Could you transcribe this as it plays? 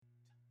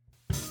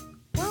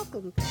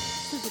welcome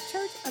to the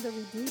Church of the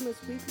Redeemer's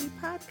Weekly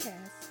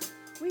Podcast.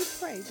 We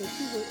pray that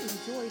you will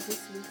enjoy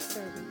this week's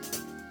sermon,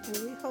 and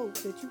we hope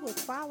that you will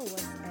follow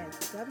us at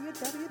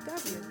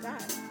www.cotrb.org,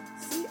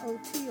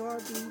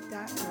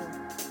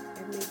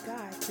 and may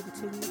God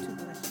continue to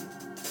bless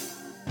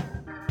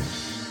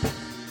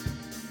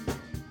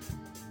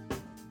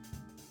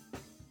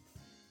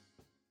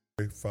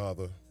you.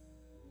 Father,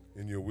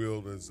 in your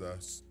will is our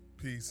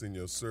peace, in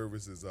your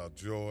service is our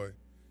joy,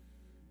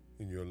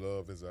 in your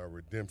love is our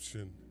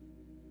redemption,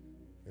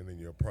 and in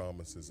your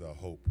promise is our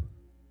hope.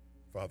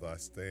 Father, I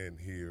stand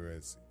here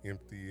as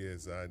empty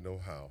as I know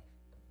how,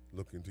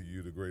 looking to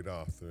you, the great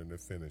author and the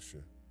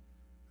finisher.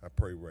 I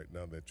pray right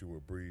now that you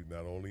will breathe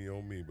not only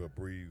on me, but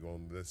breathe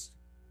on this,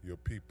 your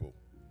people.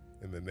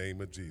 In the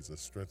name of Jesus,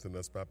 strengthen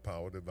us by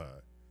power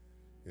divine.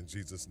 In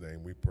Jesus'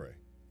 name we pray.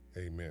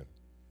 Amen.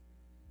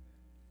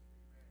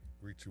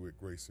 Greet you with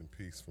grace and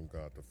peace from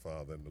God the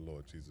Father and the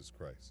Lord Jesus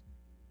Christ.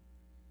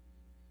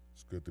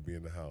 It's good to be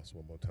in the house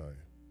one more time.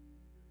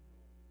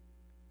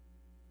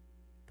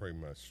 Pray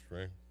my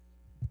strength.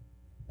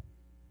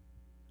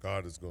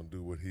 God is going to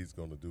do what he's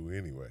going to do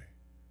anyway,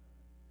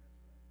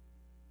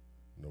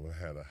 no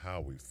matter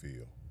how we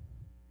feel,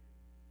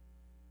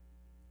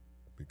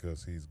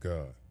 because he's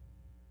God.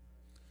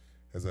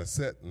 As I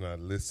sat and I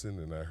listened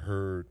and I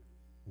heard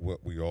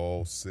what we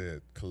all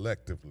said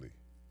collectively,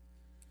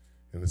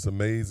 and it's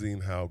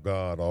amazing how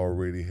God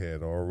already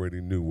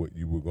knew what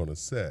you were going to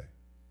say,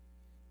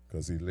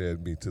 because he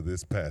led me to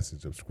this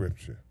passage of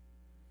Scripture.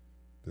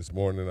 This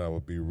morning I will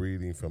be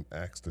reading from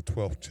Acts the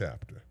 12th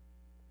chapter,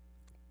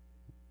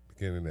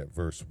 beginning at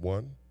verse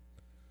 1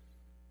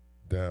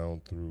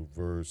 down through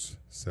verse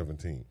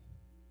 17.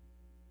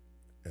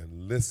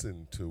 And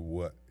listen to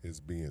what is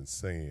being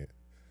said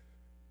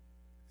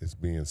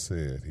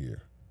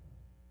here.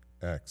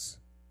 Acts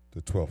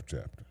the 12th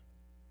chapter.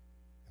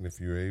 And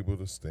if you're able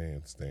to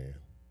stand, stand.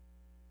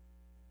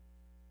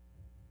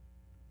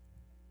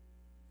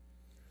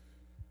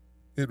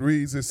 It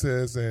reads, it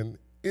says, and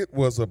it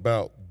was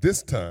about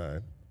this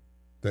time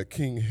that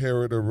King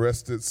Herod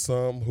arrested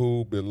some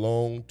who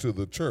belonged to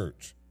the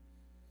church,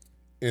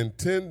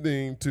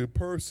 intending to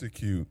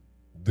persecute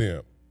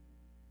them.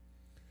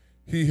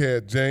 He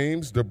had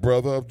James, the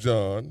brother of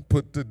John,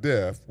 put to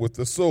death with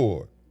the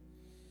sword.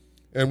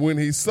 And when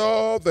he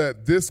saw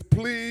that this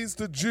pleased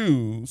the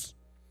Jews,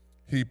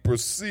 he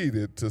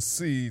proceeded to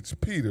siege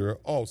Peter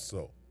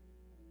also.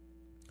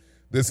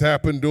 This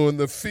happened during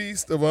the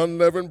feast of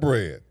unleavened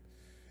bread.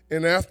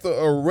 And after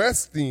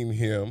arresting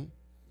him,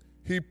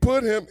 he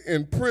put him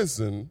in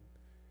prison,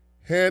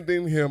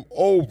 handing him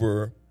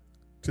over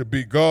to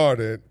be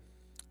guarded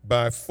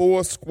by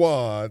 4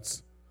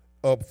 squads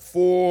of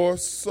 4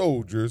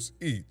 soldiers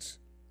each.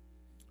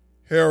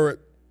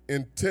 Herod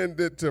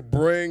intended to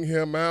bring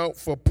him out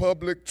for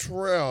public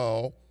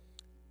trial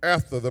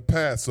after the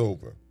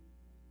Passover.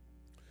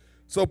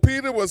 So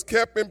Peter was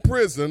kept in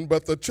prison,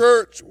 but the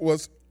church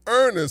was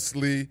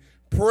earnestly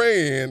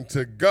praying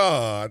to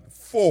God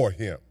for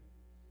him.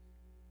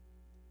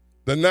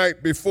 The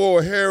night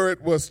before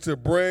Herod was to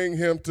bring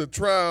him to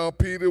trial,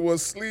 Peter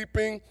was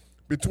sleeping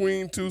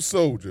between 2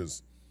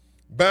 soldiers,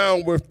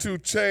 bound with 2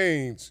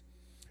 chains,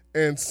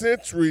 and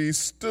sentries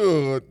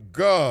stood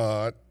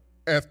guard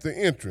at the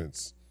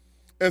entrance.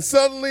 And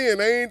suddenly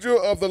an angel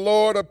of the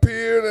Lord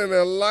appeared, and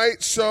a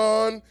light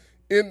shone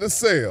in the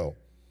cell.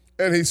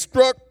 And he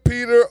struck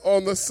Peter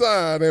on the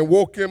side and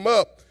woke him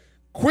up.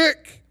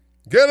 "Quick,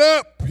 get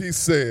up," he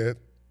said,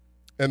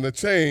 and the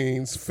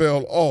chains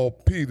fell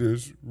off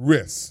Peter's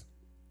wrists.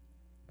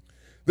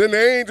 Then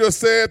the angel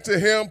said to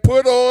him,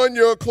 "Put on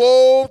your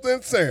clothes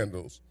and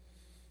sandals."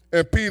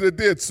 And Peter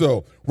did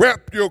so.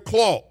 "Wrap your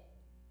cloth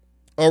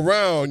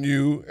around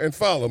you and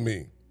follow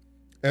me."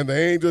 And the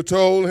angel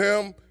told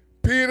him.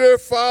 Peter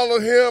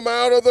followed him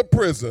out of the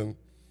prison,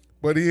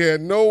 but he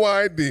had no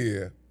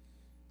idea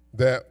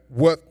that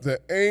what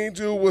the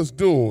angel was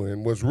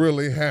doing was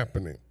really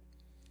happening.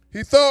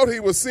 He thought he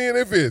was seeing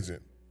a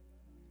vision.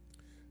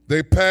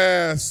 They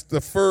passed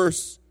the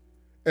first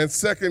and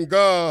second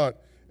guard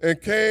and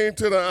came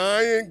to the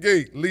iron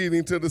gate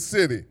leading to the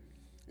city.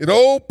 It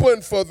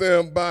opened for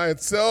them by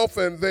itself,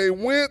 and they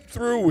went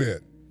through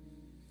it.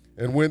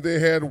 And when they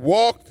had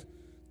walked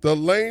the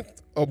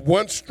length of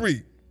one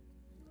street,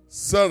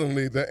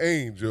 suddenly the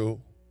angel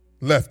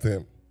left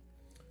him.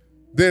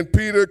 Then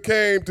Peter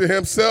came to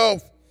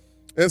himself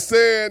and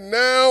said,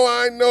 "Now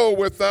I know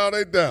without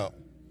a doubt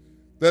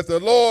that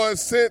the Lord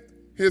sent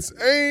his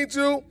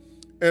angel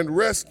and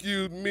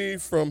rescued me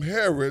from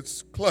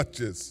Herod's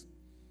clutches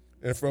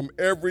and from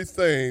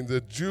everything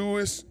the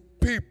Jewish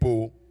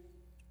people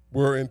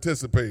were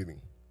anticipating."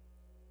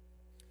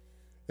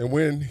 And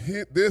when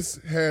this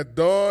had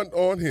dawned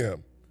on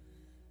him,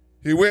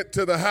 he went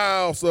to the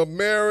house of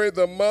Mary,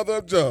 the mother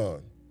of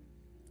John,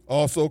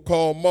 also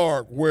called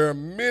Mark, where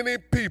many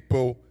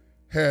people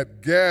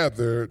had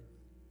gathered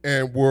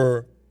and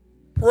were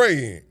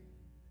praying.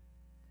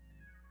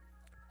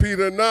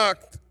 Peter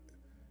knocked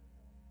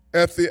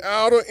at the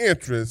outer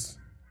entrance,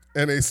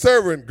 and a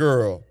servant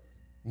girl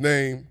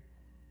named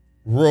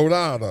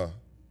Rhoda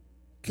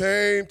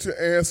came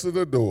to answer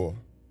the door.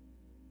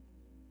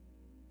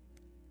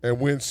 And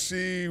when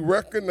she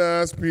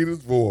recognized Peter's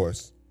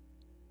voice,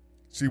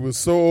 she was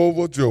so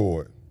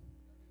overjoyed.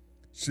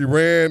 She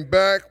ran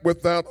back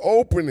without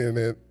opening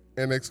it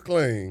and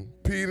exclaimed,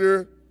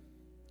 "Peter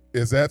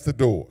is at the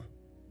door."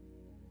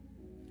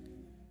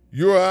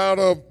 "You're out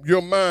of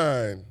your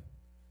mind,"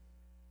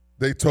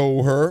 they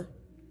told her.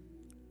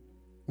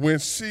 When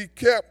she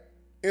kept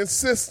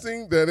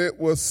insisting that it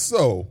was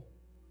so,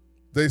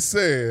 they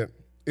said,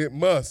 "It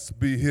must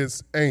be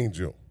his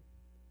angel."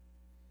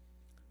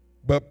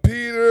 But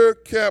Peter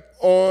kept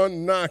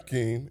on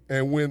knocking,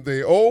 and when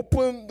they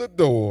opened the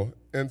door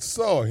and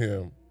saw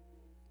him,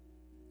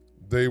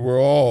 they were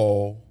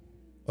all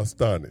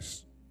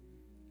astonished.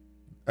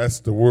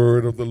 That's the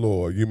word of the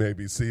Lord. You may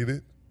be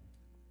seated.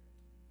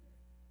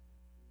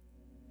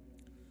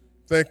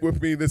 Think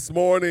with me this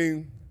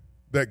morning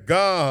that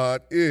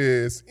God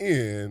is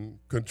in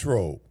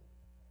control.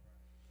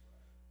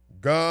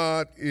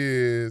 God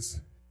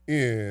is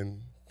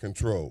in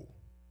control.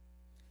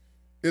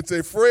 It's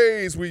a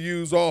phrase we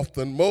use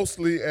often,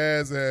 mostly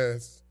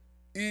as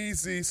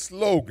easy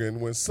slogan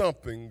when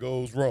something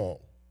goes wrong.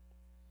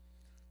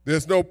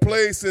 There's no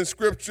place in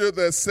Scripture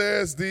that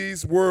says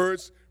these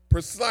words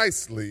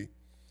precisely,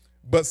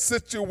 but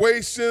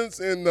situations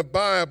in the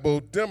Bible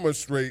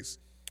demonstrates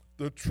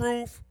the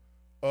truth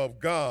of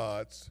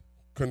God's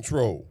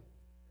control.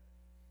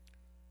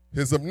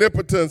 His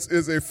omnipotence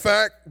is a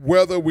fact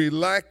whether we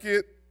like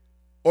it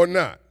or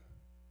not.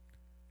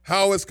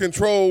 How is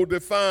control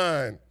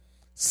defined?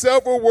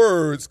 Several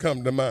words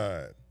come to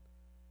mind.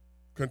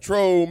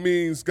 Control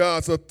means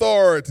God's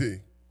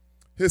authority,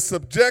 his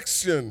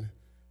subjection,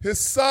 his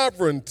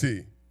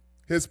sovereignty,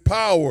 his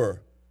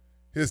power,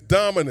 his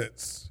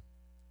dominance,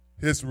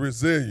 his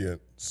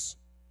resilience,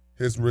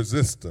 his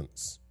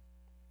resistance.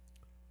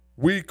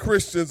 We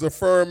Christians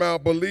affirm our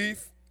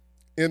belief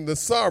in the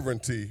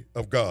sovereignty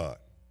of God,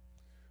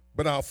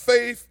 but our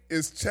faith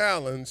is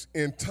challenged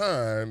in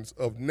times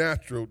of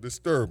natural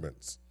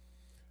disturbance.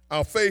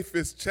 Our faith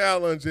is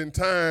challenged in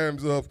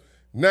times of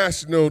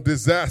national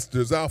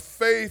disasters. Our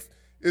faith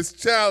is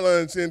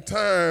challenged in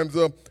times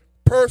of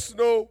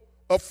personal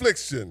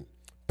affliction,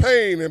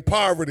 pain and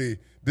poverty,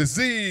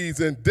 disease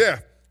and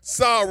death,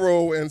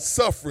 sorrow and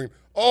suffering.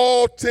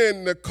 All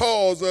tend to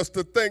cause us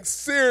to think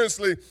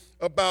seriously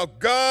about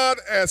God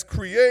as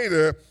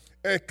creator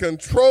and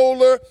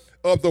controller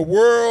of the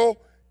world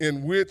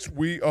in which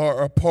we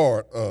are a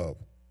part of.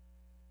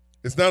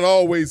 It's not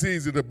always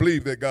easy to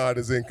believe that God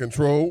is in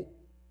control.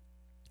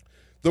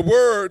 The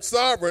word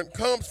sovereign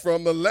comes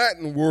from the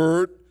Latin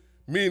word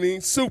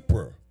meaning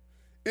super.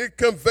 It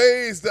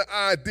conveys the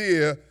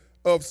idea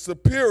of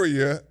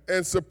superior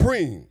and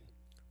supreme,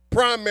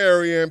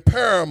 primary and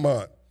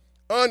paramount,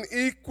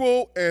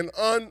 unequal and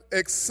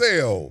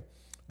unexcelled.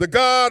 The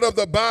God of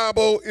the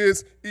Bible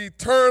is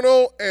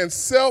eternal and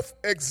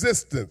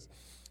self-existent.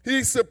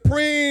 He's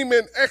supreme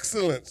in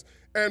excellence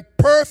and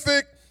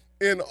perfect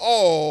in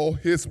all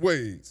his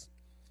ways.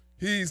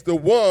 He's the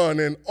one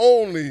and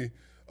only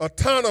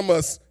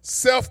autonomous,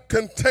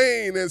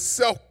 self-contained, and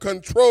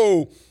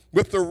self-controlled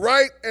with the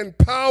right and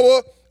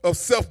power of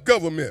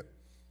self-government.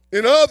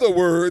 In other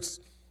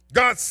words,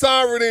 God's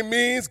sovereignty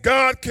means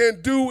God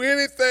can do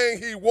anything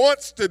he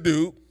wants to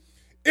do,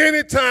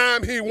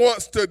 anytime he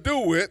wants to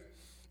do it,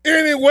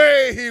 any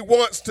way he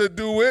wants to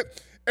do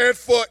it, and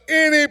for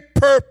any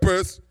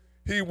purpose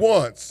he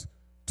wants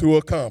to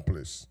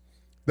accomplish.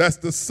 That's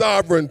the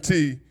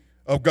sovereignty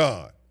of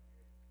God.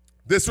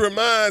 This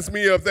reminds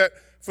me of that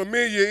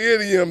familiar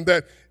idiom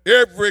that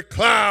every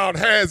cloud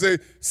has a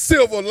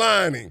silver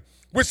lining,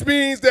 which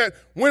means that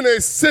when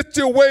a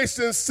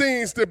situation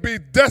seems to be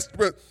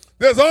desperate,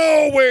 there's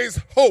always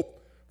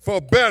hope for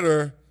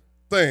better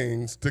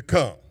things to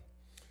come.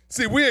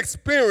 See, we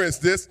experience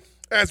this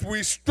as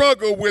we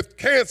struggle with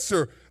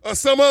cancer or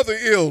some other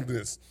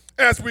illness,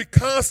 as we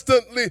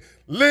constantly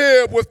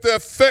live with the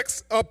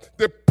effects of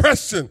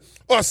depression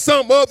or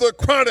some other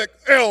chronic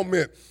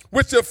ailment,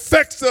 which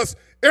affects us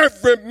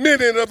every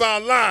minute of our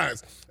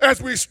lives,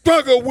 as we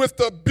struggle with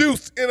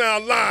abuse in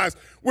our lives,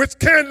 which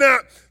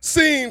cannot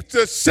seem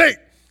to shake,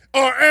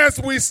 or as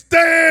we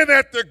stand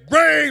at the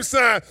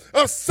graveside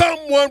of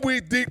someone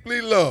we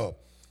deeply love.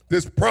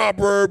 This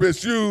proverb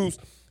is used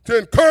to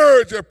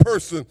encourage a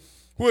person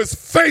who is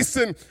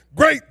facing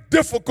great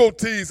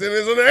difficulties and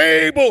is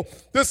unable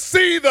to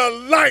see the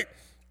light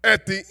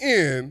at the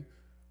end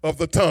of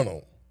the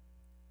tunnel.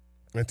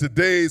 And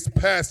today's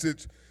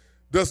passage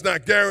does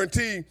not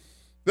guarantee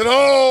that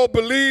all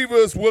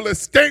believers will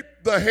escape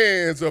the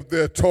hands of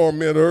their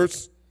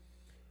tormentors.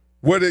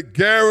 What it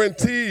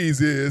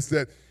guarantees is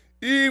that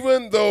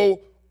even though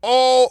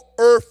all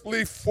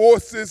earthly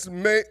forces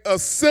may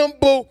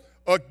assemble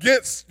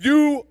against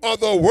you or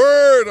the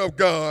word of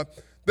God,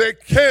 they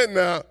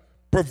cannot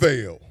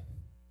prevail.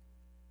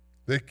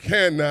 They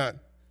cannot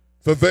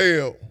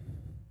prevail.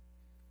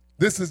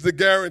 This is the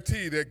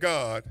guarantee that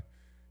God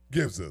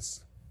gives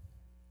us.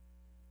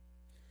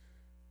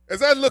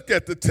 As I look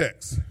at the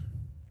text,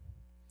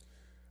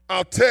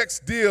 our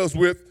text deals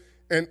with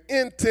an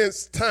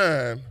intense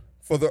time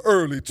for the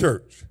early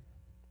church.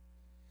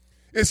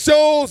 It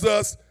shows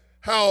us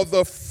how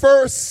the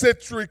first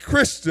century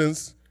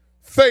Christians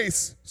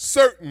faced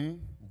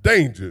certain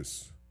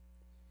dangers.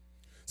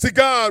 See,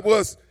 God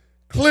was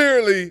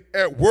clearly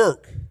at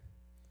work,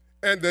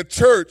 and the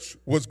church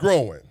was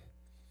growing.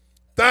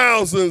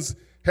 Thousands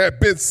had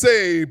been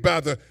saved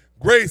by the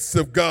grace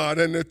of God,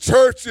 and the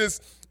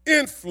church's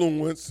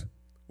influence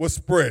was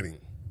spreading.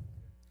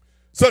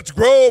 Such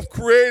growth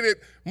created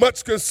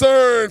much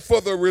concern for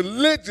the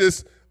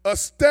religious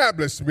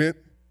establishment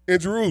in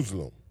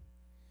Jerusalem,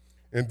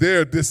 and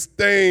their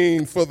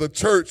disdain for the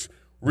church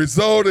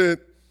resulted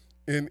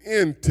in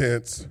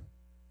intense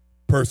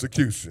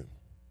persecution.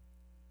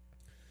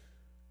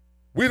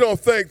 We don't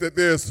think that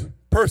there's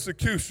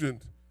persecution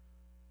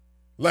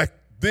like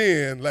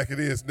then like it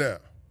is now.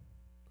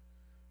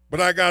 But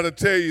I got to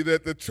tell you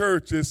that the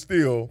church is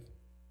still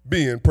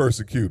being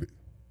persecuted.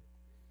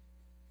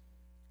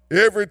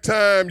 Every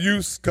time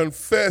you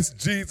confess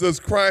Jesus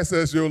Christ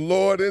as your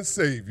Lord and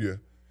Savior,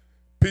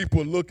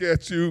 people look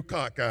at you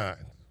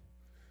cockeyed.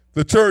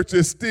 The church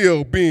is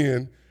still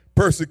being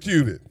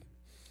persecuted.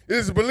 It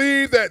is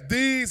believed that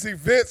these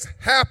events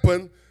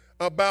happened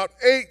about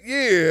 8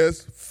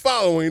 years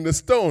following the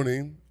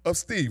stoning of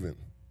Stephen.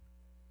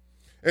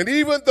 And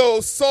even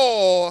though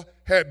Saul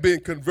had been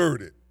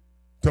converted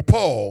to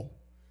Paul,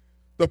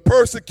 the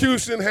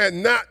persecution had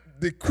not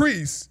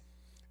decreased,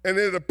 and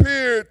it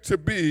appeared to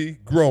be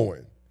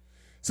growing.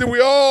 See,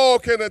 we all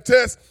can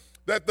attest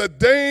that the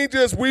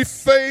dangers we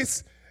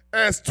face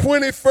as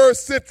 21st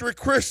century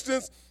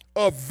Christians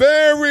are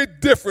very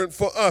different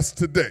for us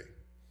today.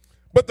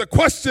 But the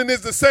question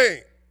is the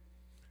same.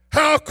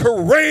 How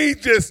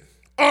courageous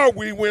are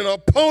we when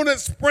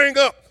opponents spring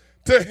up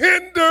to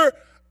hinder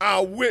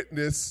our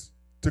witness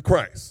to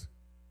Christ?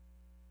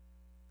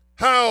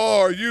 How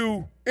are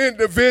you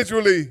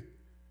individually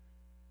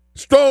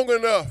strong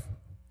enough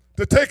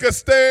to take a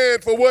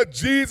stand for what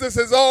Jesus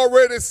has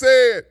already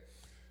said,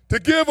 to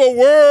give a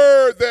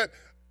word that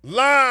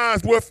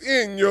lies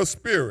within your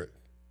spirit?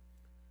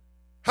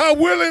 How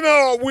willing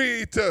are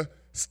we to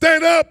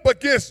stand up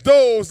against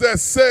those that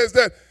says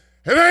that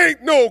it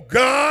ain't no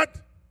God?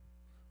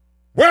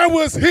 Where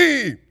was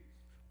he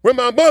when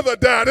my mother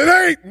died? It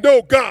ain't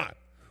no God.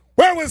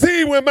 Where was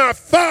he when my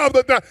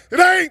father died? It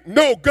ain't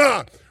no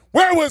God.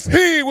 Where was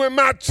he when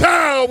my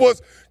child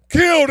was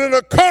killed in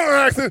a car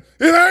accident?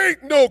 It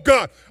ain't no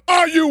God.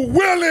 Are you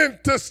willing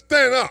to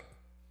stand up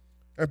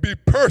and be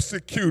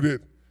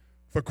persecuted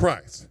for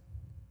Christ?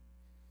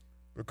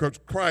 Because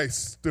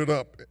Christ stood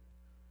up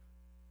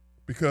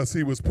because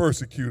he was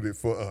persecuted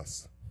for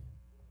us.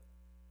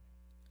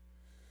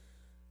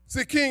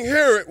 See, King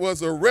Herod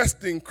was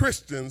arresting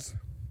Christians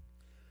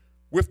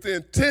with the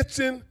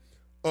intention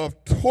of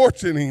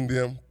torturing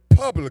them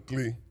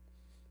publicly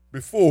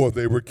before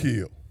they were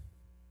killed.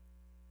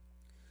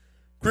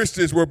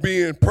 Christians were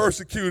being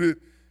persecuted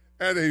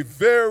at a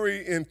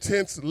very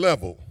intense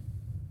level.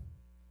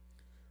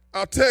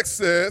 Our text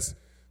says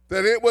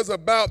that it was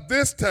about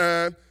this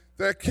time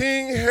that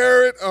King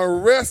Herod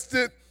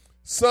arrested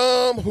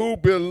some who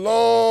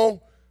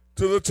belong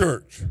to the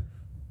church.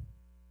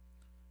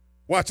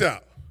 Watch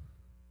out.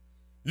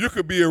 You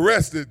could be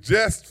arrested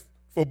just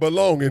for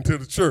belonging to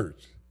the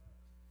church.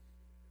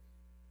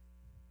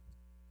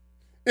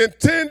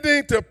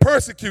 Intending to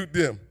persecute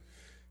them,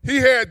 he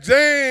had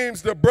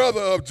James, the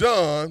brother of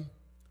John,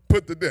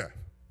 put to death.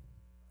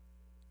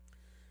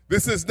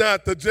 This is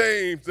not the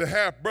James, the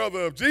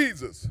half-brother of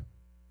Jesus,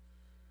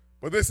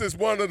 but this is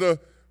one of the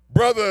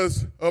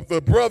brothers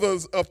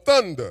of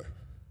thunder.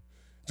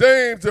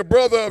 James, the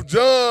brother of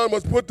John,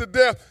 was put to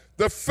death.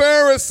 The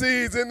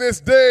Pharisees in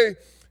this day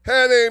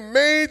had a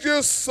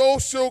major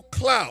social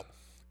clout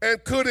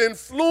and could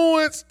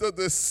influence the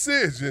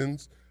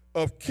decisions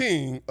of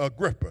King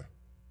Agrippa.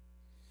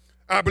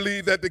 I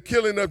believe that the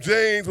killing of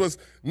James was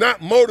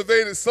not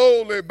motivated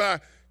solely by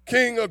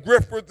King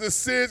Agrippa's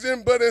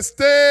decision, but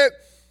instead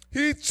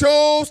he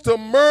chose to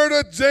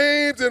murder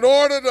James in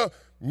order to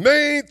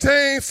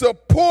maintain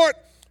support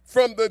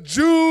from the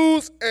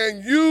Jews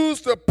and use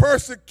the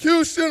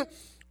persecution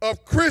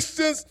of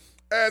Christians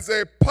as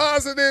a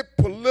positive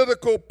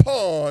political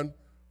pawn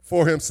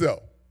for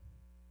himself.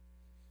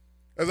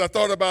 As I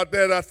thought about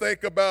that, I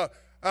think about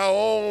our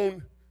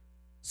own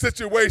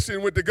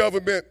situation with the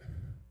government.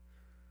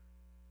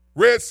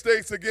 Red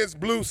states against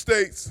blue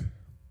states.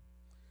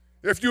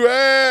 If you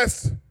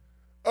ask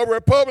a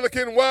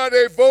Republican why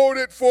they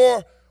voted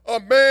for a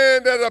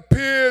man that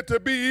appeared to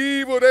be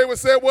evil, they would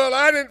say, well,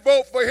 I didn't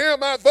vote for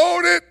him, I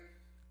voted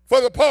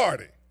for the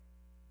party.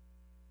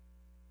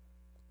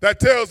 That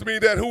tells me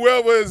that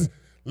whoever is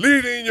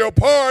leading your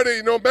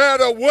party, no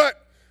matter what,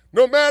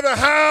 no matter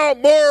how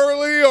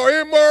morally or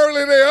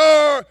immorally they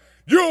are,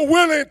 you're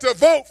willing to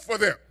vote for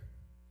them.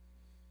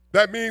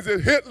 That means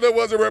if Hitler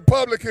was a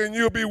Republican,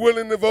 you'll be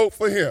willing to vote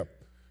for him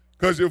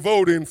because you're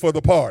voting for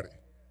the party.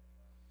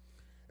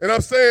 And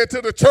I'm saying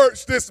to the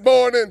church this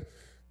morning,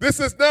 this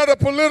is not a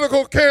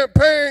political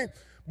campaign,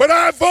 but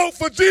I vote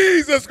for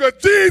Jesus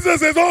because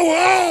Jesus is over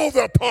all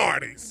the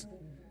parties.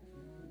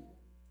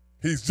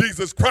 He's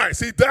Jesus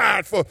Christ. He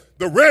died for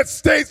the red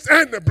states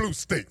and the blue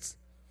states.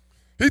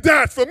 He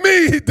died for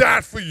me. He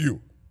died for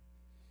you.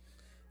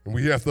 And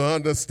we have to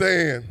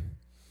understand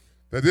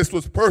that this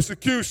was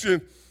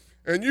persecution,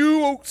 and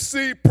you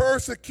see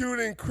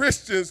persecuting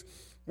Christians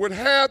would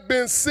have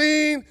been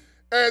seen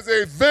as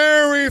a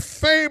very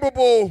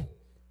favorable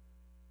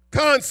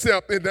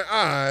concept in the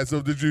eyes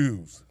of the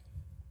Jews.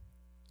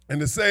 In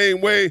the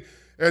same way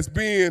as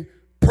being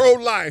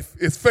pro-life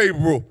is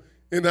favorable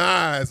in the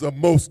eyes of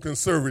most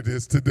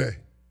conservatives today.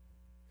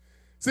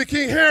 See,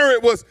 King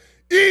Herod was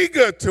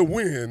eager to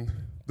win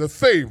the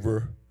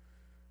favor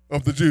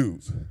of the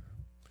Jews.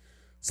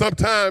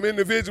 Sometimes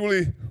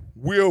individually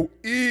we're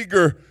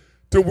eager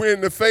to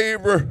win the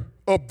favor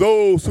of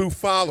those who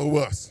follow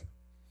us,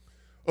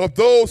 of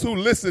those who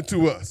listen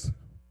to us.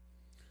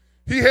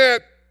 He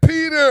had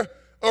Peter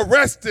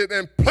arrested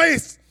and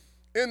placed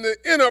in the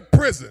inner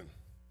prison.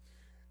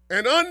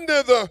 And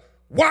under the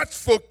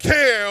watchful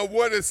care of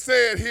what is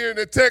said here in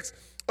the text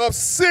of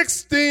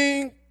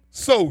 16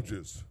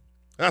 soldiers.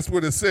 That's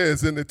what it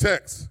says in the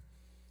text.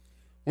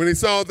 When he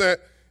saw that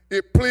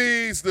it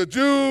pleased the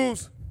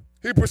Jews,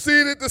 he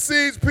proceeded to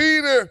seize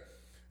Peter.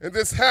 And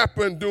this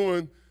happened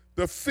during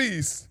the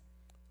feast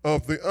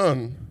of the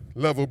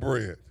unleavened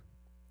bread.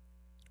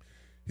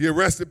 He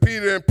arrested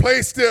Peter and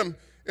placed him,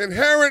 and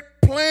Herod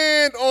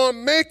planned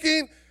on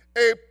making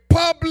a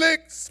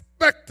public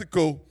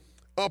spectacle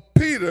of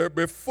Peter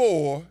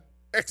before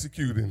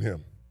executing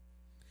him.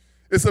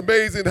 It's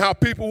amazing how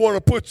people want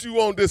to put you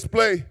on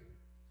display.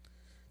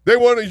 They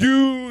want to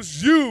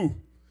use you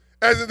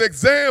as an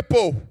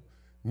example,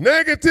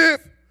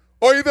 negative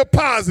or either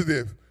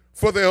positive,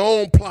 for their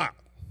own plot.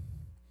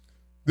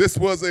 This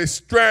was a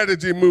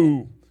strategy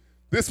move.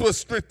 This was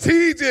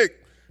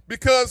strategic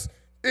because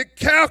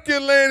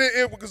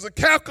it was a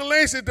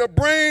calculation to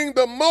bring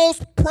the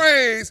most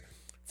praise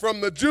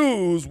from the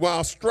Jews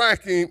while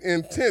striking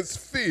intense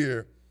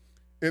fear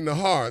in the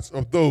hearts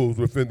of those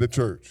within the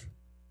church.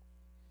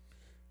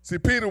 See,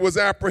 Peter was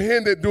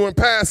apprehended during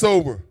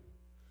Passover.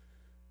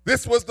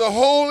 This was the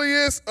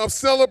holiest of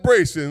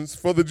celebrations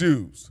for the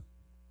Jews.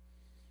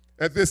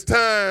 At this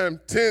time,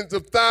 tens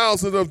of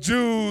thousands of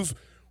Jews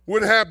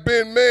would have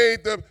been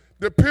made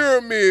the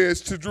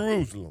pyramids to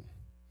Jerusalem.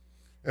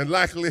 And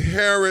likely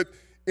Herod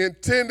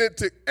intended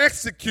to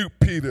execute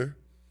Peter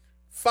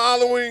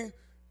following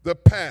the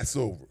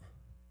Passover,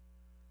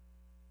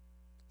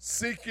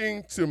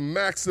 seeking to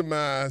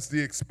maximize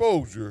the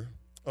exposure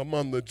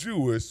among the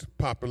Jewish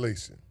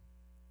population.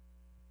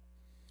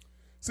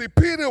 See,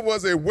 Peter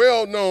was a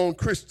well-known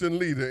Christian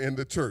leader in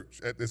the church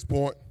at this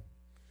point.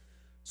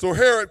 So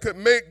Herod could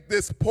make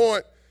this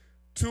point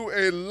to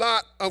a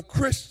lot of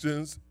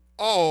Christians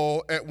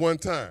all at one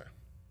time.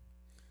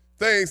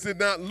 Things did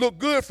not look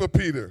good for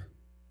Peter.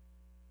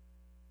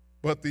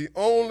 But the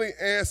only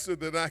answer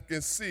that I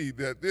can see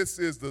that this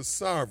is the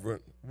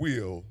sovereign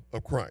will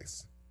of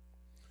Christ.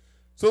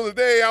 So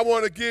today I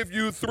want to give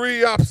you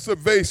 3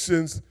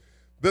 observations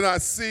that I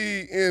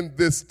see in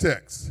this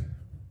text.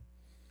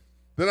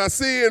 That I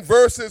see in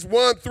verses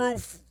 1 through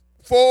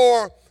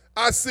 4,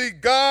 I see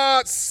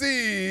God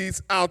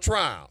sees our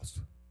trials.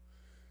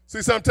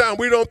 See, sometimes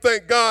we don't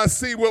think God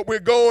sees what we're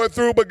going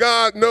through, but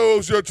God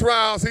knows your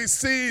trials. He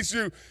sees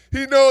you.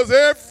 He knows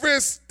every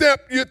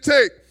step you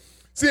take.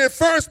 See, in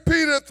 1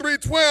 Peter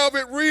 3:12,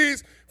 it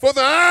reads, "For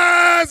the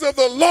eyes of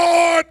the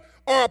Lord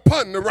are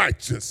upon the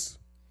righteous."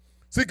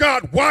 See,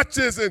 God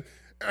watches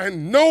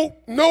and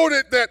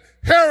noted that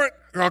Herod,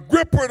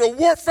 Agrippa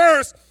the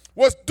first,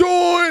 was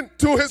doing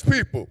to his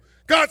people.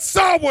 God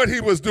saw what he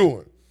was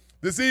doing.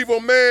 This evil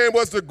man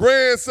was the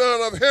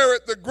grandson of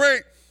Herod the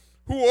Great,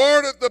 who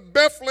ordered the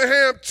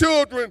Bethlehem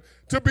children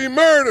to be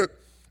murdered,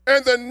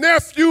 and the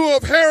nephew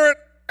of Herod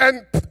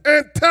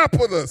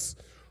Antipas,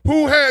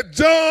 who had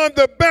John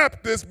the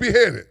Baptist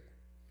beheaded.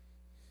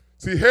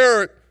 See,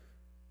 Herod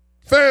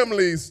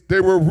families,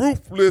 they were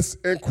ruthless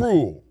and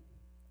cruel.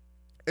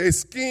 A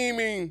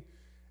scheming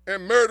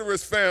and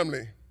murderous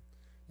family.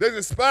 They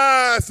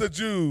despised the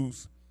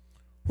Jews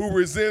who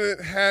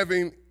resented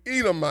having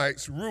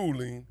Edomites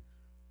ruling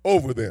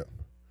over them.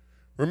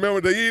 Remember,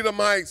 the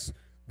Edomites,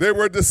 they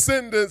were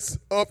descendants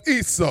of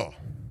Esau.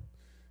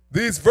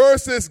 These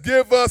verses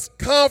give us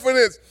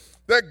confidence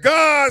that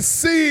God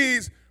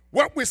sees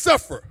what we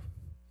suffer.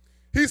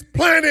 He's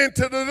planning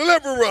to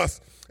deliver us,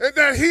 and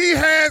that he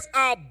has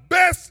our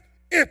best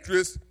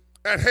interest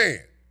at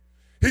hand.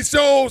 He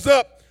shows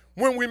up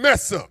when we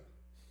mess up.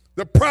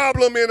 The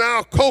problem in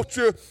our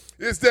culture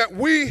is that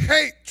we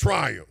hate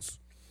trials.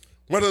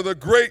 One of the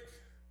great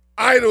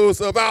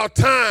idols of our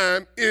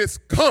time is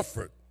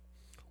comfort.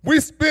 We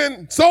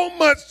spend so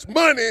much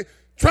money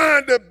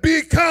trying to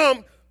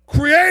become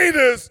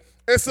creators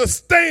and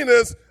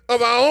sustainers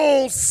of our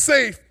own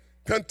safe,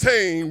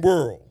 contained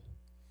world.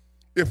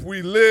 If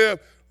we live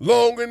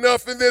long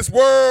enough in this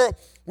world,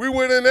 we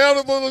would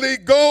inevitably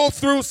go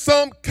through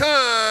some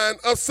kind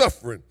of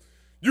suffering.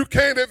 You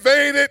can't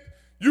evade it.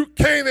 You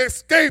can't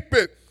escape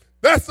it.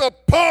 That's a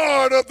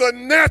part of the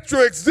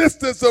natural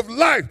existence of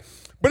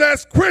life. But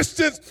as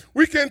Christians,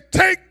 we can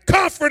take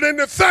comfort in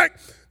the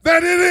fact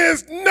that it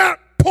is not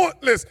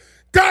pointless.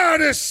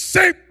 God is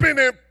shaping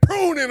and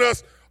pruning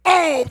us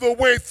all the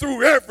way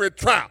through every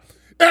trial.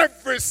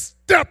 Every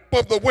step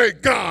of the way,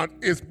 God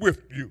is with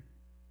you.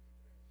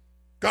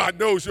 God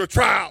knows your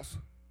trials.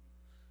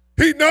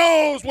 He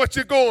knows what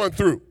you're going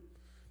through.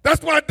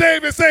 That's why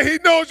David said he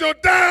knows your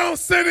down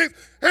sittings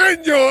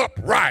and your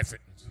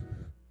uprisings.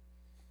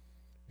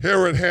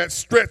 Herod had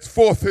stretched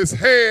forth his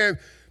hand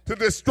to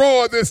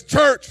destroy this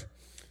church,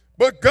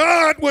 but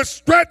God would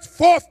stretch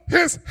forth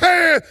his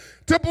hand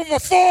to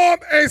perform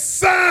a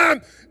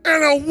sign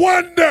and a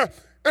wonder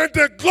and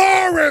to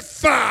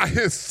glorify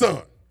his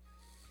son.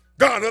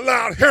 God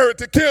allowed Herod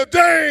to kill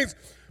James,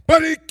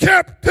 but he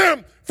kept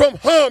him from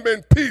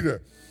harming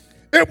Peter.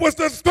 It was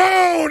the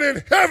throne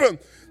in heaven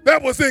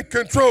that was in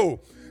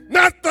control,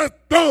 not the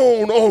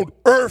throne on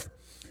earth.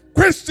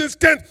 Christians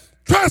can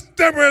trust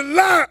and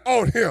rely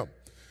on him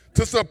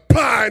to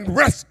supply and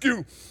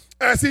rescue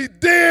as he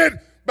did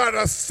by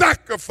the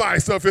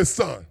sacrifice of his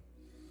son.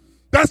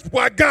 That's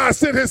why God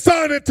sent his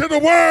son into the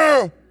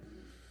world,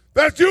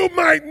 that you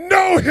might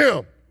know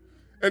him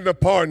and the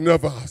pardon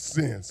of our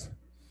sins.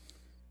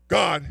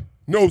 God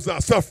knows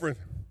our suffering.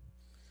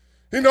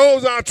 He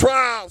knows our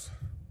trials.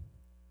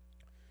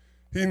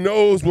 He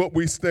knows what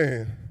we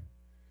stand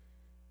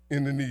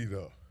in the need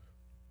of.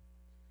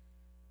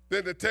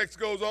 Then the text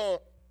goes on.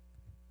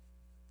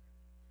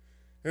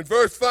 In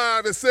verse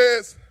 5 it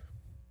says,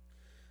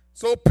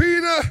 so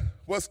Peter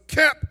was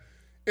kept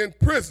in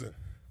prison,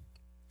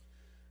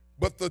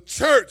 but the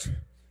church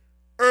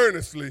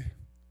earnestly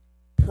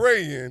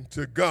praying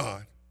to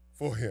God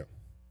for him.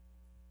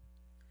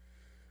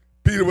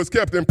 Peter was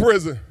kept in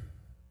prison.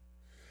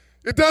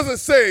 It doesn't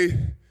say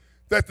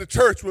that the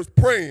church was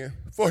praying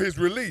for his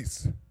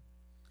release.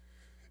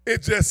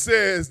 It just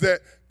says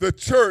that the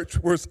church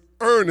was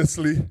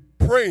earnestly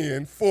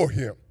praying for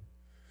him.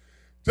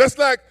 Just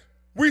like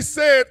we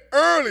said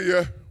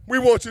earlier, we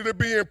want you to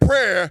be in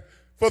prayer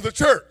for the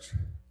church.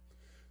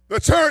 The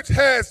church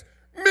has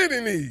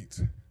many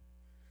needs,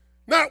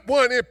 not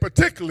one in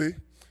particular,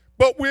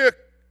 but we're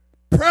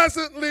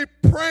presently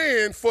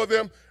praying for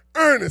them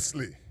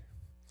earnestly.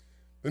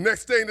 The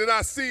next thing that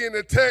I see in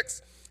the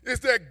text is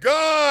that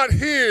God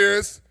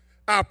hears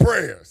our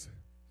prayers.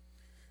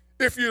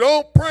 If you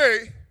don't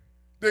pray,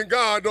 then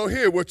God don't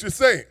hear what you're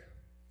saying.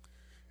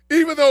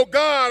 Even though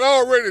God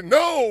already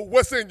knows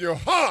what's in your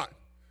heart,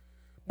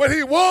 but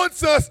he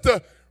wants us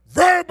to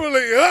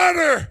verbally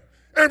utter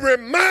and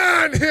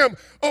remind him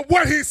of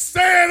what he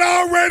said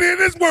already in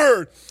his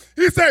word.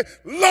 He said,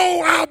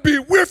 lo, I'll be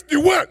with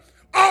you, what?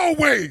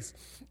 Always,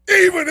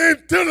 even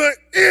into the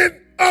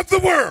end of the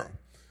world.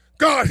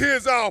 God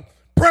hears our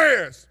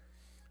prayers.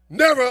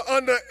 Never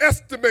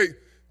underestimate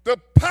the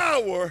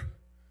power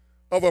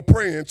of a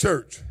praying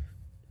church.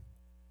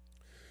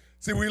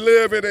 See, we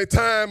live in a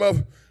time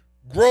of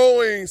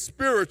growing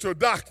spiritual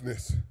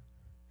darkness.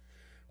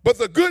 But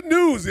the good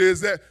news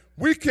is that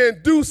we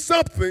can do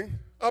something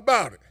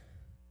about it.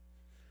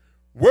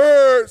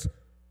 Words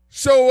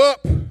show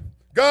up.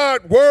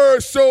 God's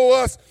words show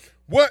us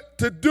what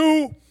to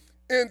do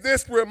in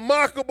this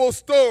remarkable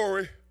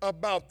story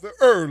about the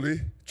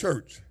early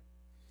church.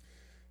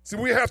 See,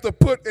 we have to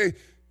put a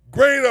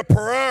greater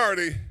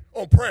priority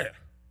on prayer.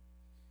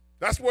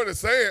 That's what it's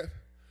saying.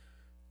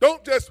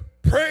 Don't just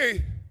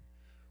pray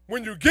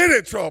when you get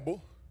in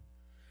trouble.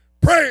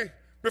 Pray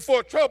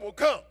before trouble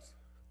comes.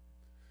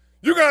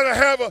 You got to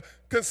have a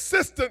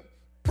consistent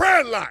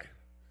prayer life.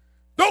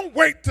 Don't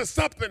wait till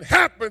something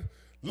happens.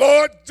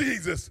 Lord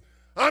Jesus,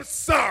 I'm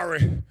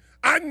sorry.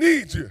 I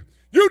need you.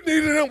 You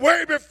needed him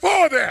way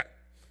before that.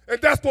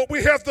 And that's what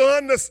we have to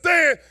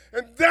understand.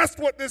 And that's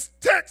what this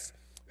text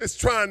is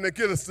trying to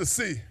get us to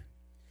see.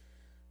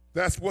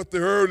 That's what the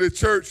early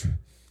church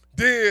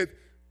did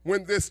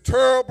when this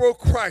terrible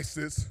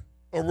crisis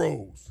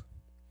arose.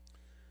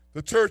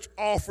 The church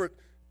offered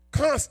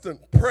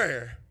constant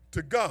prayer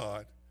to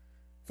God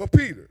for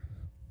Peter.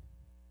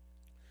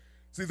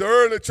 See, the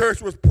early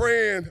church was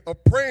a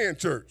praying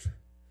church.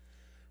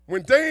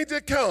 When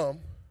danger came,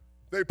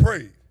 they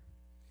prayed.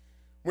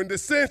 When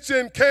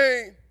dissension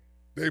came,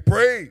 they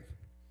prayed.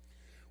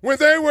 When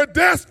they were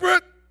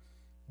desperate,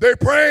 they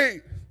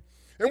prayed.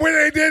 And when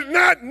they did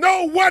not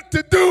know what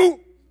to do,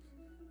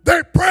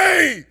 they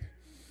prayed.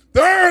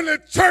 The early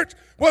church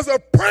was a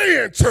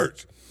praying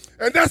church.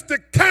 And that's the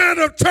kind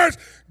of church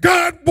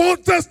God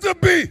wants us to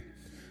be.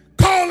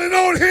 Calling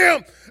on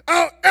him,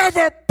 our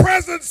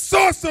ever-present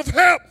source of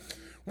help.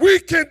 We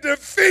can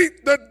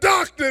defeat the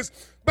darkness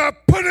by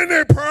putting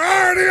a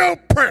priority on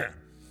prayer.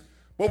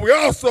 But we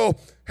also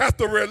have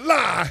to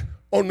rely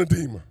on the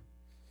Redeemer.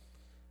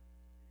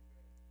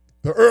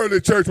 The early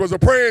church was a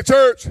praying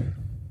church.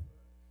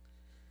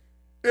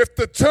 If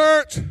the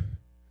church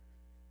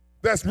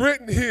that's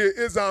written here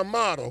is our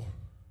model,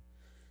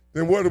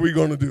 then what are we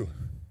going to do?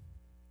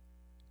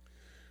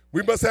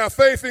 We must have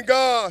faith in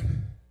God.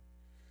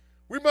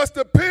 We must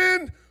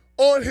depend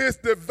on his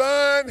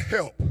divine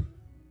help.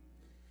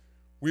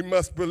 we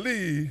must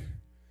believe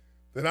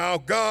that our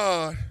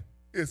God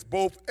is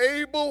both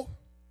able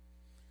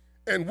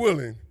and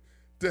willing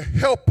to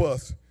help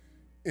us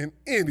in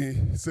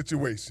any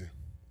situation.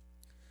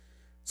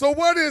 So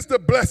what is the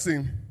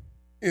blessing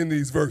in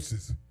these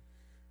verses?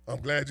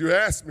 I'm glad you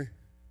asked me.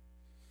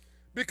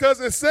 Because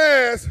it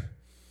says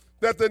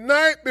that the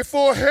night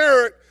before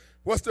Herod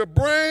was to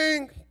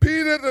bring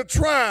Peter to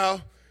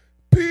trial,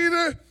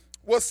 Peter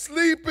was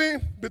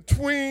sleeping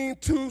between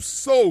two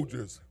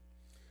soldiers,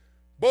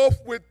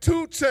 both with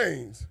two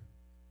chains,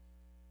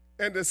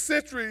 and the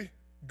sentry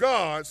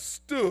guard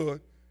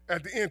stood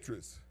at the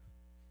entrance.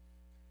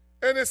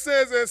 And it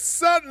says, and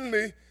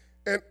suddenly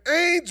an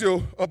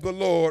angel of the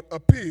Lord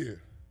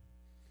appeared,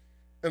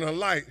 and a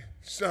light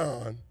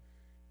shone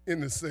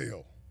in the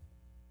cell.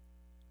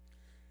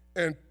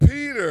 And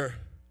Peter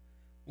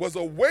was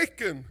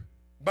awakened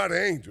by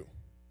the angel.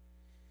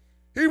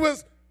 He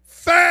was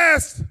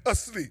fast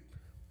asleep.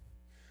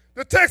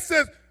 The text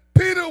says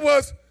Peter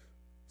was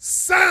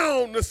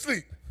sound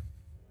asleep.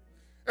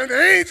 And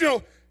the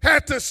angel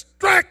had to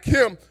strike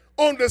him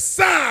on the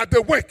side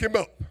to wake him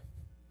up.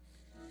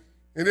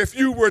 And if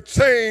you were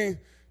chained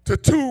to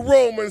two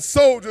Roman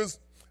soldiers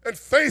and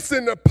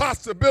facing the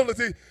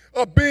possibility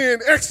of being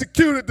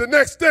executed the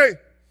next day,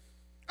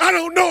 I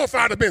don't know if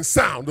I'd have been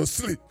sound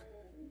asleep.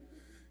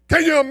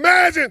 Can you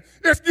imagine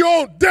if you're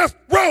on death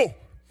row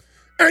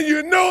and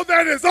you know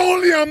that it's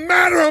only a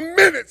matter of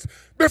minutes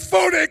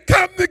before they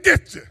come to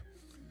get you?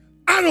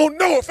 I don't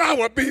know if I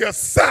would be a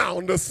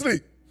sound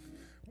asleep.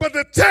 But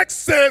the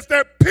text says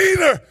that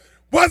Peter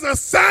was a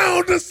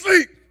sound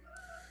asleep.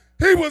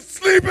 He was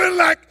sleeping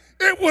like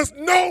it was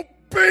no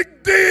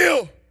big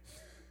deal.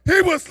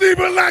 He was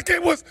sleeping like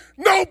it was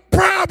no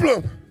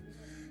problem.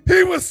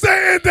 He was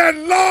saying that,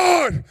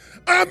 Lord,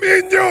 I'm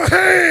in your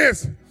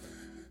hands.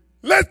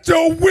 Let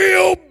your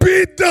will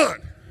be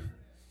done.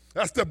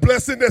 That's the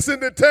blessing that's in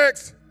the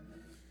text.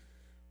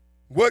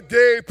 What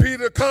gave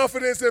Peter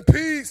confidence and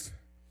peace?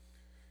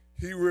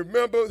 He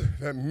remembered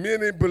that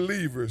many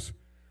believers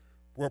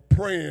were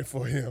praying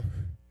for him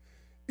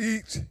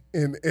each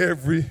and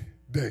every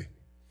day.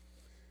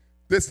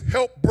 This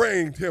helped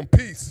bring him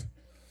peace.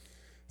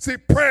 See,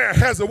 prayer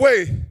has a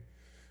way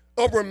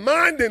of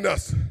reminding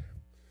us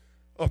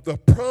of the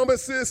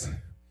promises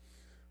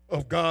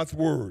of God's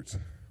words.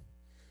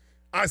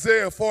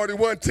 Isaiah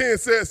 41:10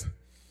 says,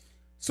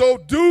 so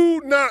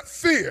do not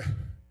fear,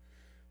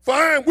 for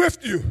I am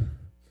with you.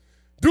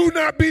 Do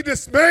not be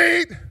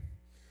dismayed,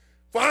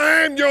 for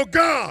I am your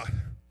God.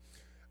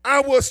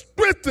 I will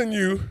strengthen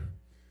you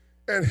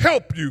and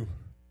help you.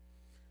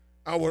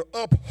 I will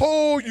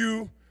uphold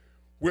you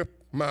with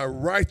my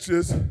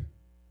righteous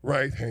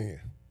right hand.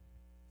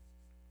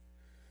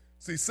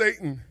 See,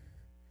 Satan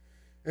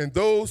and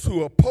those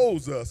who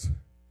oppose us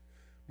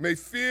may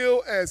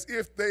feel as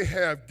if they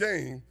have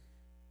gained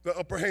the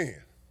upper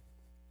hand.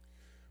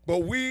 But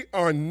we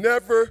are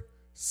never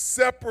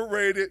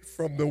separated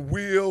from the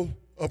will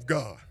of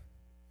God.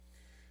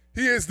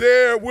 He is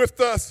there with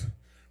us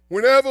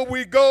whenever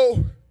we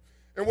go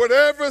and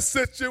whatever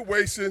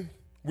situation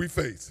we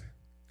face.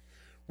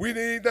 We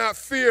need not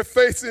fear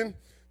facing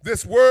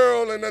this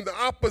world and the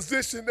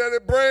opposition that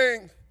it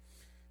brings.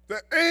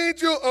 The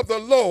angel of the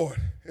Lord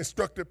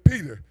instructed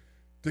Peter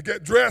to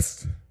get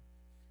dressed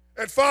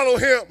and follow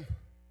him.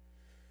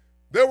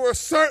 There were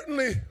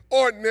certainly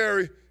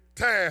ordinary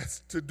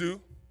tasks to do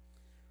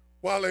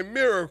while a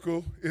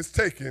miracle is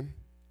taking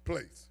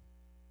place.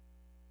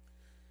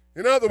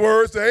 In other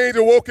words, the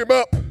angel woke him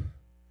up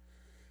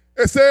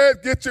and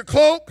said, get your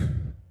cloak,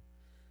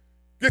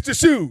 get your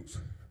shoes.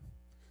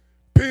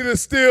 Peter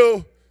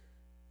still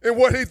in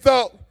what he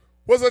thought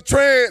was a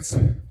trance.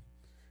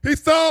 He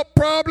thought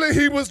probably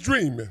he was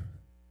dreaming.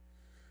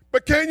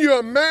 But can you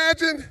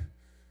imagine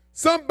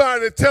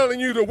somebody telling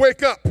you to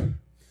wake up?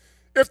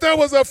 If there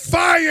was a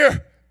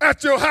fire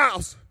at your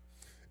house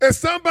and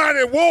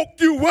somebody woke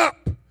you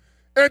up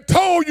and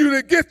told you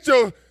to get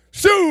your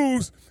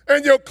shoes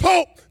and your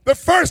cloak, the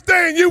first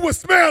thing you would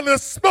smell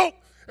is smoke.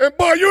 And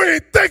boy, you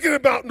ain't thinking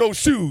about no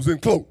shoes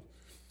and cloak.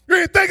 You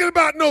ain't thinking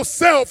about no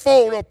cell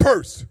phone or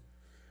purse.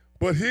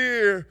 But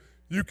here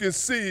you can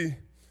see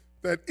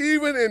that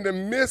even in the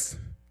midst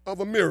of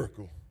a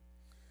miracle,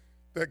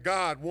 that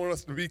God wants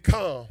us to be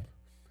calm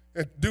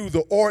and do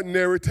the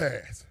ordinary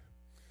task.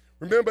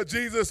 Remember,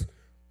 Jesus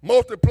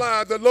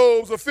multiplied the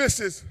loaves of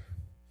fishes,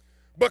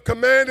 but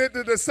commanded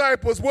the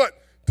disciples what?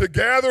 To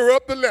gather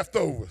up the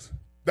leftovers.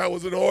 That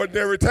was an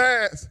ordinary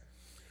task.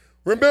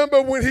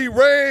 Remember when he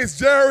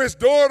raised Jairus'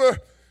 daughter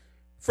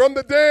from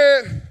the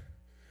dead,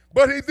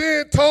 but he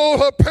then told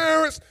her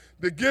parents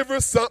to give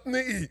her something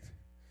to eat.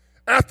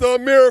 After a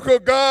miracle,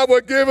 God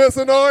would give us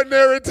an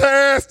ordinary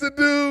task to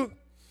do.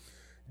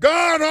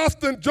 God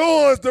often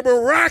joins the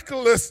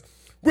miraculous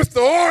with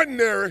the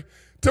ordinary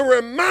to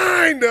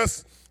remind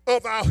us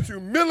of our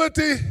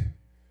humility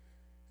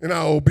and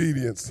our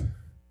obedience.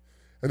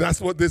 And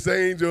that's what this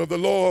angel of the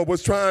Lord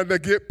was trying to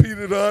get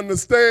Peter to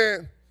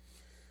understand.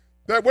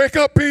 That wake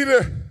up,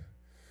 Peter.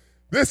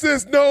 This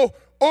is no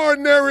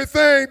ordinary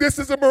thing. This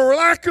is a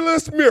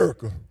miraculous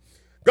miracle.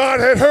 God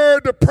had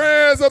heard the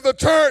prayers of the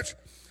church,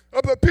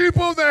 of the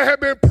people that had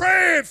been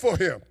praying for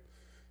him.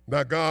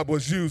 Now God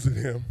was using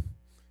him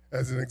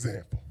as an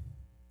example.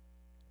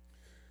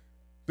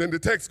 Then the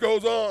text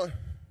goes on.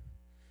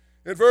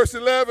 In verse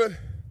 11,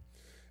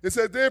 it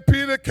says, then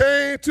Peter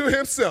came to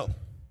himself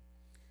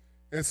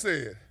and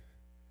said,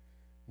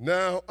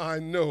 now I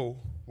know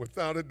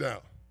without a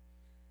doubt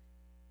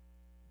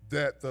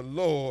that the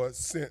Lord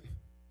sent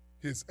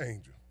his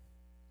angel.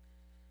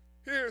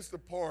 Here's the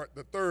part,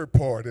 the third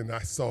part, and I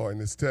saw in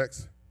this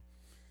text,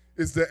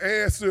 is the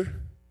answer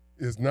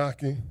is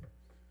knocking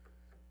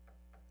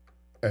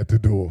at the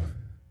door.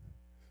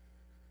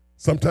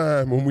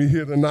 Sometime when we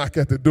hear the knock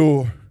at the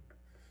door,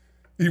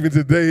 even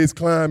today's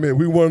climate,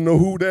 we want to know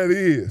who that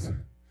is.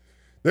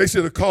 They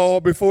should have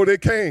called before they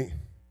came.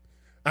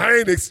 I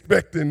ain't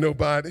expecting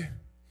nobody.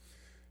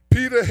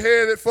 Peter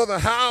headed for the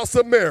house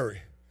of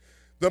Mary,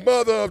 the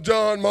mother of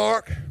John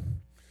Mark.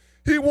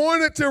 He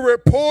wanted to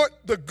report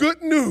the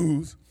good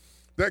news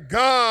that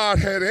God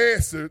had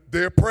answered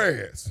their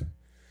prayers.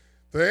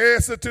 The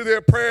answer to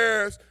their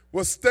prayers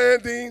was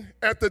standing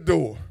at the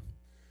door,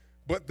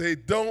 but they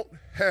don't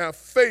have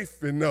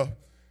faith enough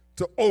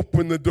to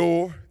open the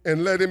door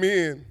and let him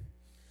in.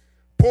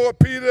 Poor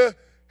Peter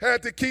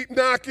had to keep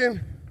knocking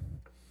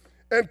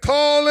and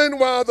calling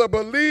while the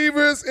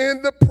believers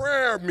in the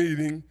prayer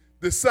meeting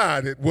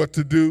decided what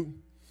to do.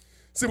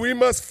 See, we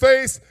must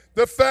face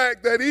the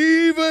fact that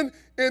even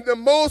in the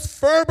most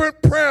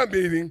fervent prayer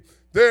meeting,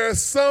 there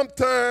is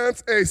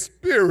sometimes a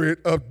spirit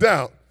of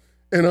doubt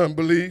and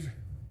unbelief.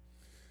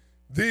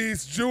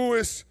 These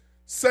Jewish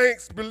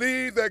saints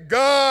believed that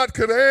God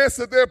could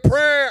answer their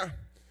prayer,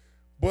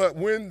 but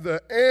when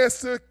the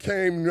answer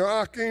came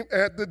knocking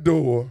at the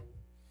door,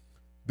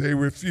 they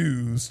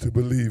refused to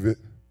believe it.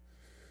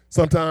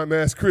 Sometimes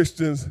as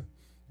Christians,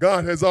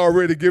 God has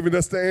already given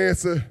us the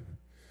answer.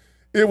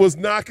 It was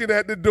knocking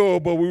at the door,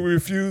 but we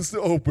refused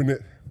to open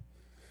it.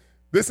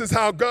 This is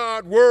how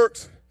God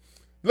works.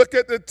 Look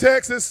at the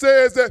text. It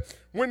says that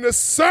when the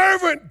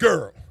servant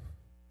girl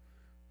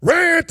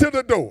ran to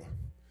the door,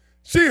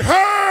 she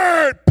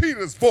heard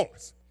Peter's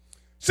voice.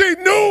 She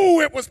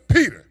knew it was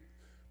Peter,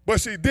 but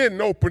she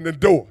didn't open the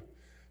door.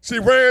 She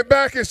ran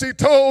back and she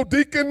told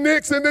Deacon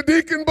Nix and the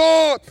deacon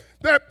board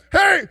that,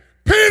 hey,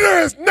 Peter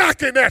is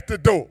knocking at the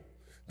door.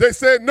 They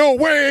said, no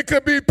way it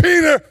could be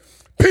Peter.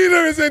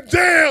 Peter is in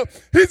jail.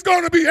 He's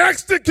going to be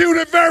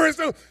executed very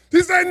soon.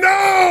 He said,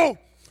 no,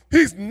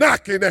 he's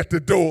knocking at the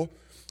door.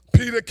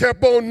 Peter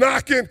kept on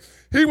knocking.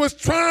 He was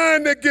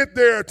trying to get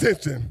their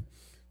attention.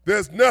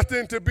 There's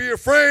nothing to be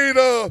afraid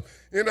of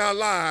in our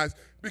lives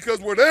because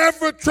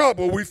whatever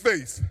trouble we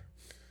face,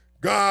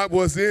 God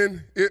was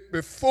in it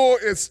before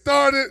it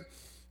started,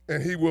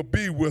 and he will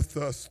be with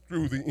us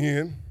through the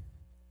end.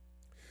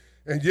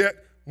 And yet,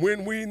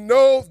 when we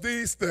know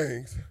these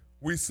things,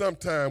 we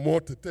sometimes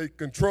want to take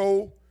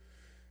control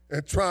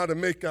and try to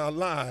make our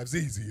lives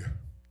easier.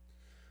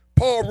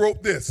 Paul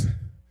wrote this,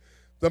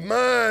 the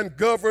mind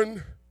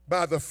governed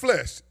by the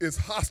flesh is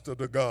hostile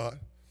to God.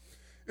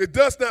 It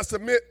does not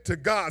submit to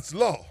God's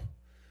law,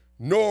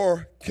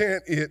 nor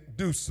can it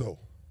do so.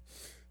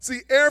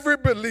 See, every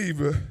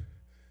believer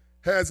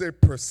has a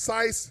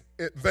precise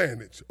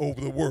advantage over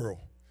the world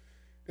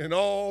and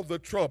all the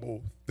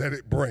trouble that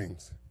it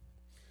brings.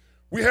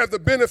 We have the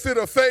benefit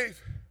of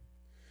faith,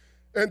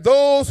 and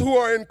those who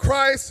are in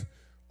Christ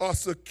are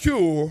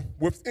secure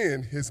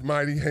within his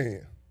mighty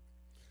hand.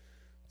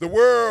 The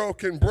world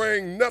can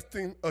bring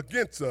nothing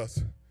against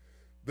us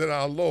that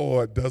our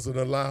Lord doesn't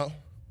allow.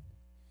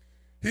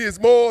 He is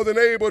more than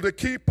able to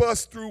keep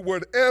us through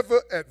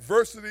whatever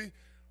adversity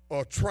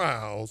or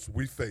trials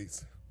we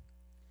face.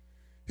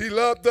 He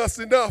loved us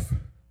enough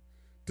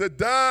to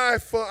die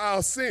for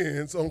our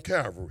sins on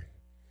Calvary.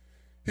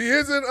 He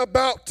isn't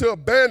about to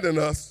abandon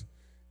us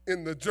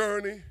in the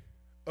journey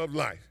of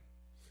life.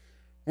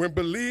 When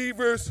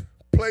believers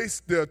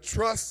place their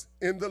trust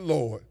in the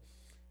Lord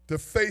to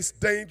face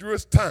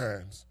dangerous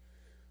times,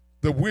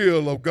 the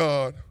will of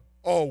God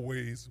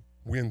always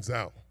wins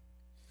out.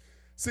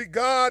 See,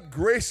 God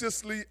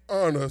graciously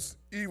honors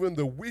even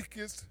the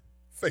weakest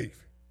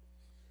faith,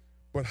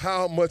 but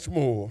how much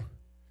more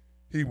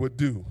he would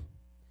do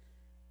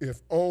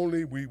if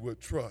only we would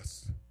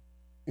trust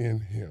in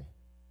him.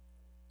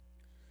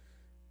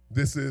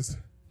 This is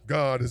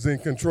God is in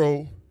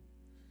control.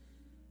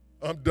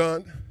 I'm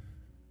done,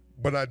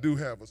 but I do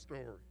have a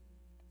story.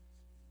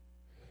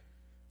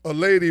 A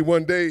lady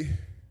one day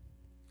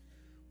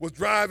was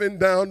driving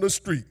down the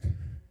street.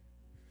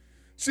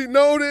 She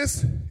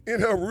noticed in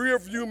her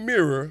rearview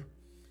mirror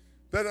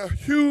that a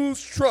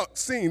huge truck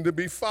seemed to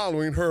be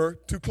following her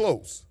too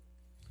close.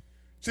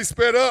 She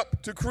sped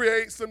up to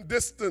create some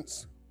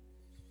distance,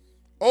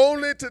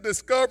 only to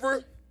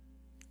discover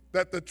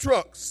that the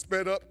truck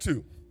sped up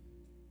too.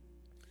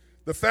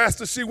 The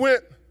faster she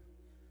went,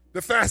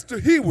 the faster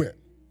he went.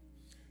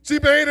 She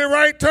made a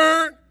right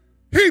turn,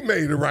 he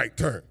made a right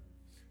turn.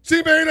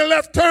 She made a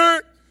left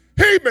turn,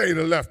 he made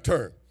a left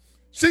turn.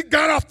 She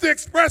got off the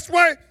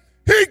expressway,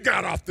 he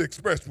got off the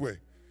expressway.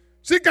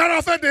 She got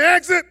off at the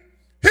exit,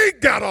 He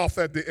got off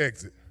at the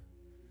exit.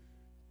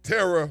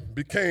 Terror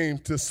began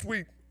to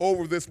sweep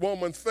over this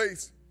woman's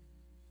face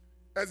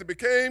as it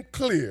became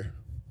clear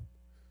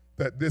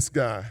that this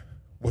guy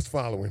was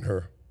following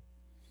her.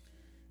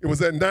 It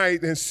was at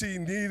night and she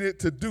needed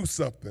to do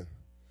something.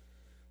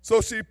 So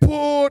she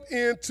pulled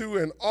into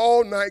an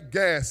all-night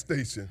gas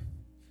station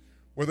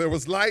where there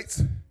was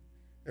lights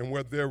and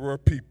where there were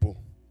people.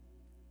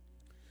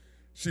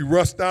 She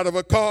rushed out of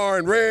her car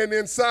and ran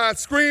inside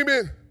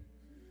screaming.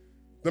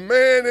 The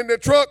man in the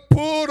truck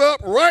pulled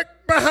up right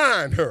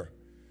behind her,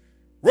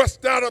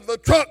 rushed out of the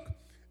truck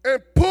and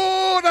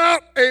pulled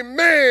out a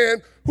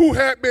man who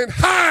had been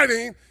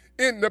hiding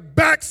in the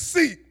back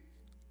seat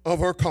of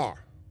her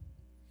car.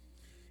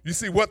 You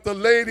see, what the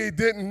lady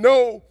didn't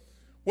know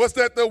was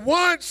that the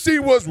one she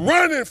was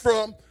running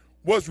from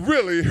was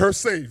really her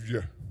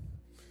Savior.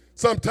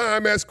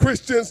 Sometimes as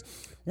Christians,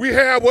 we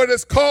have what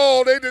is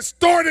called a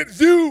distorted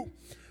view.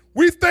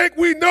 We think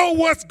we know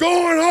what's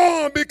going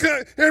on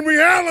because in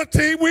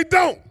reality, we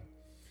don't.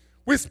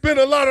 We spend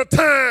a lot of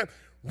time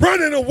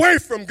running away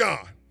from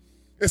God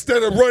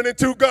instead of running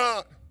to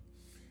God.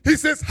 He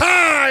sits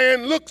high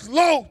and looks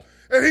low,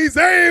 and he's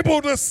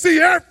able to see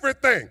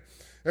everything.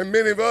 And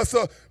many of us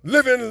are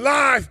living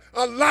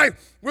a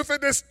life with a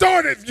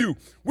distorted view.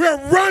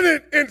 We're running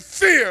in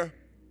fear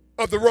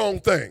of the wrong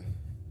thing.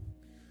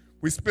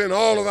 We spend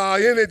all of our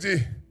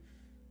energy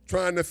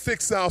trying to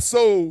fix our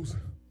souls,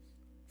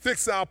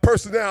 fix our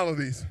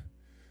personalities,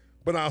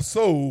 but our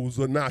souls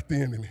are not the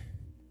enemy.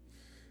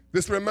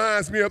 This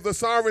reminds me of the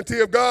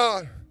sovereignty of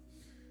God.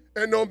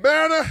 And no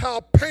matter how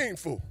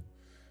painful,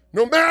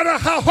 no matter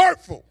how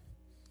hurtful,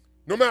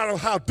 no matter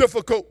how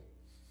difficult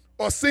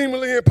or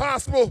seemingly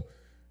impossible,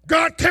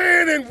 God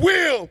can and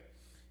will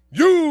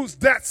use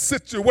that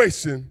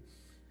situation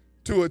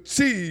to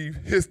achieve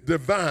his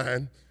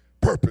divine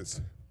purpose.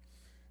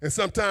 And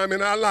sometime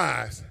in our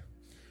lives,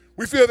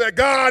 we feel that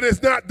God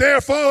is not there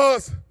for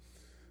us.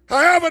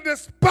 However,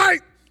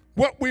 despite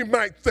what we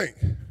might think,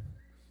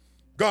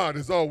 God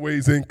is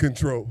always in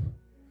control.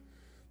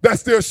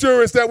 That's the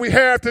assurance that we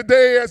have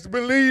today as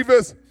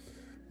believers.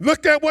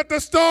 Look at what the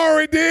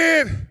story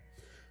did.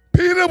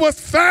 Peter was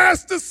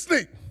fast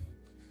asleep.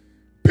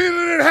 Peter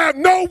didn't have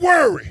no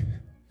worry.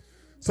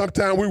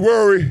 Sometimes we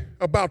worry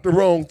about the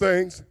wrong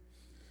things.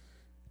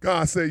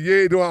 God said,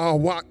 yea, though I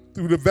walk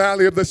through the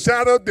valley of the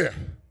shadow of death.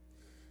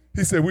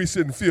 He said, we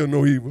shouldn't fear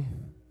no evil.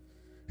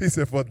 He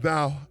said, for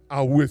thou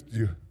art with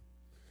you.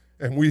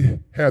 And we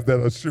have that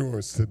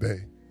assurance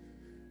today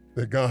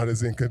that God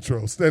is in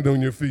control. Stand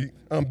on your feet.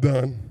 I'm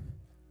done.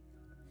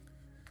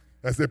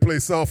 As they play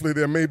softly,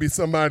 there may be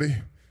somebody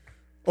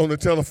on the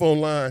telephone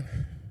line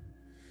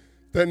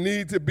that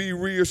need to be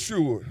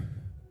reassured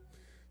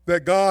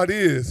that God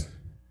is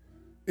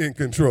in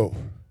control.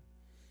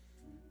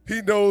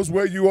 He knows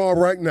where you are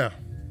right now.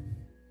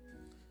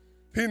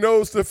 He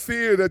knows the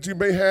fear that you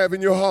may have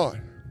in your heart,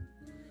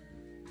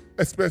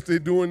 especially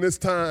during this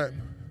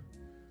time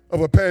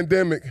of a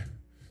pandemic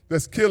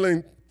that's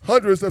killing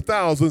hundreds of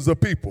thousands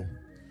of people.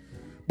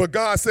 But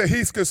God said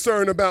he's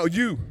concerned about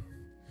you.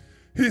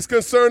 He's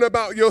concerned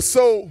about your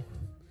soul.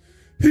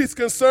 He's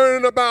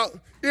concerned about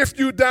if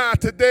you die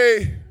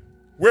today,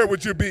 where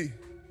would you be?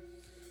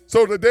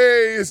 So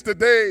today is the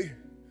day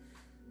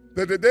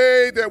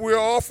that we're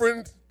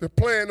offering the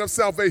plan of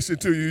salvation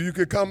to you. You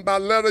could come by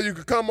letter, you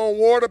could come on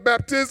water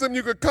baptism,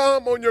 you could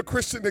come on your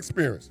Christian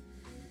experience.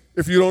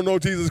 If you don't know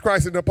Jesus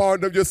Christ and the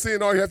pardon of your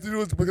sin, all you have to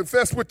do is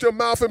confess with your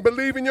mouth and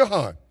believe in your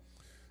heart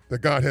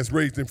that God has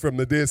raised him from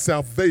the dead.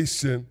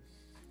 Salvation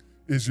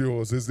is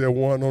yours. Is there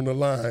one on the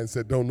line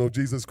that don't know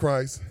Jesus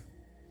Christ?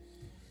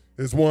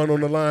 There's one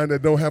on the line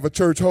that don't have a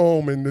church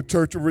home and the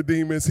Church of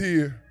Redeemer is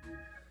here.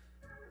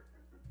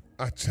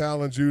 I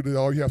challenge you that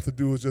all you have to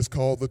do is just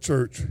call the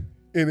church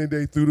any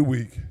day through the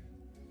week.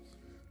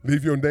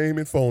 Leave your name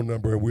and phone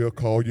number and we'll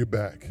call you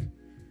back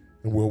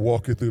and we'll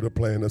walk you through the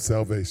plan of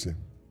salvation.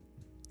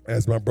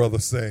 As my brother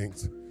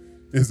sings,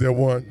 is there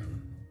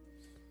one?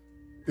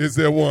 Is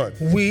there one?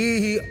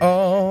 We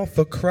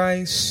offer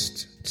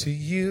Christ to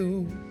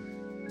you,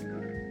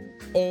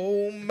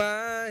 oh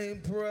my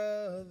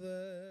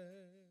brother.